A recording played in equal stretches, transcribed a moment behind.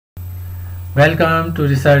Welcome to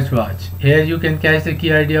Research Watch. Here you can catch the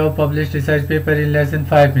key idea of published research paper in less than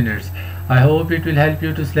 5 minutes. I hope it will help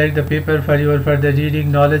you to select the paper for your further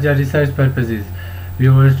reading, knowledge or research purposes.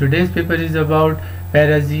 Viewers, today's paper is about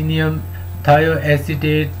Pyrazinium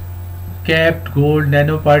thioacetate capped gold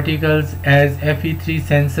nanoparticles as Fe3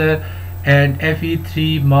 sensor and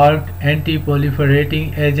Fe3 marked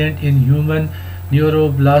anti-proliferating agent in human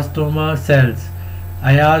neuroblastoma cells.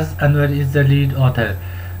 Ayaz Anwar is the lead author.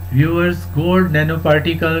 Viewers, gold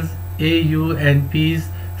nanoparticles AUNPs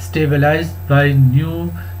stabilized by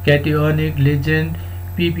new cationic ligand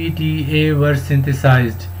PPTA were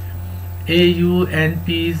synthesized.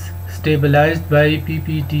 AUNPs stabilized by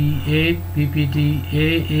PPTA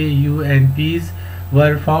AUNPs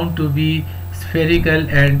were found to be spherical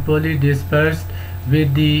and polydispersed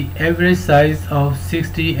with the average size of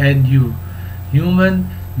 60 NU. Human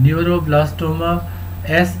neuroblastoma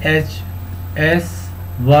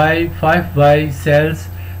SHSY5Y cells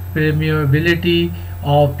permeability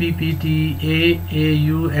of PPTA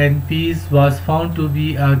AUNPs was found to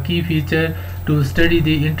be a key feature to study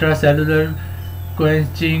the intracellular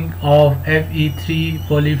quenching of Fe3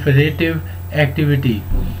 proliferative activity.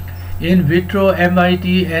 In vitro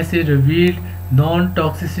MIT assay revealed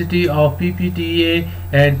non-toxicity of PPTA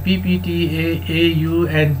and PPTA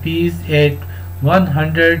AUNPs at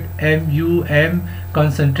 100 μm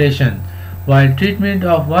concentration, while treatment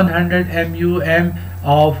of 100 μm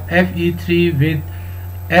of Fe3 with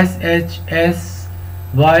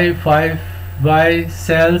SHSY5Y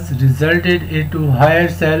cells resulted into higher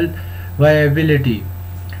cell viability.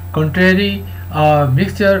 Contrary, a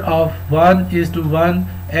mixture of 1:1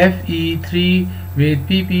 Fe3 with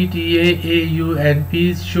PPTA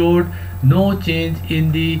AUNPs showed no change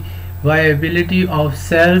in the viability of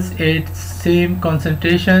cells at same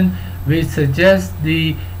concentration, which suggests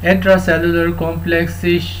the intracellular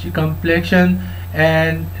complexion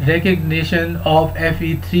and recognition of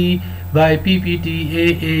Fe3 by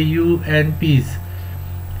PPTA AUNPs.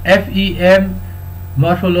 FEM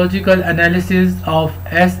morphological analysis of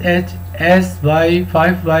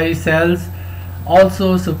SHSY5Y cells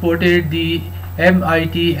also supported the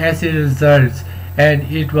MIT assay results, and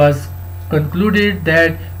it was concluded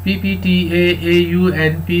that PPTA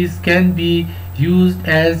AUNPs can be used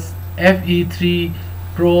as Fe3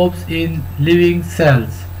 probes in living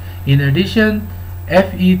cells. In addition,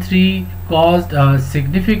 Fe3 caused a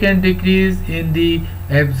significant decrease in the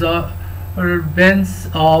absorbance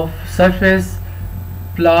of surface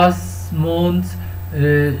plasmons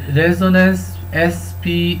resonance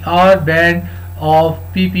SPR band of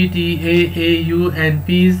PPTA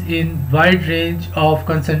AUNPs in wide range of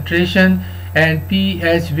concentration and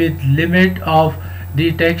pH with limit of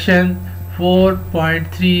detection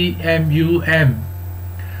 4.3 μm.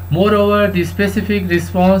 Moreover, the specific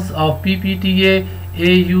response of PPTA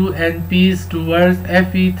AUNPs towards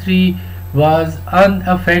Fe3 was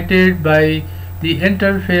unaffected by the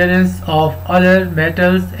interference of other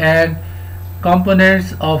metals and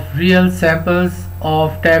components of real samples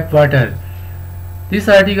of tap water. This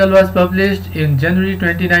article was published in January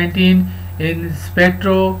 2019 in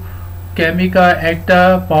Spectrochemica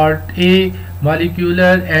Acta Part A,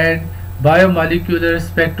 Molecular and Biomolecular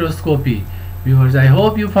Spectroscopy. Viewers, I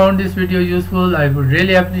hope you found this video useful. I would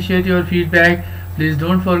really appreciate your feedback. Please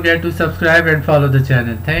don't forget to subscribe and follow the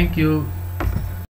channel. Thank you.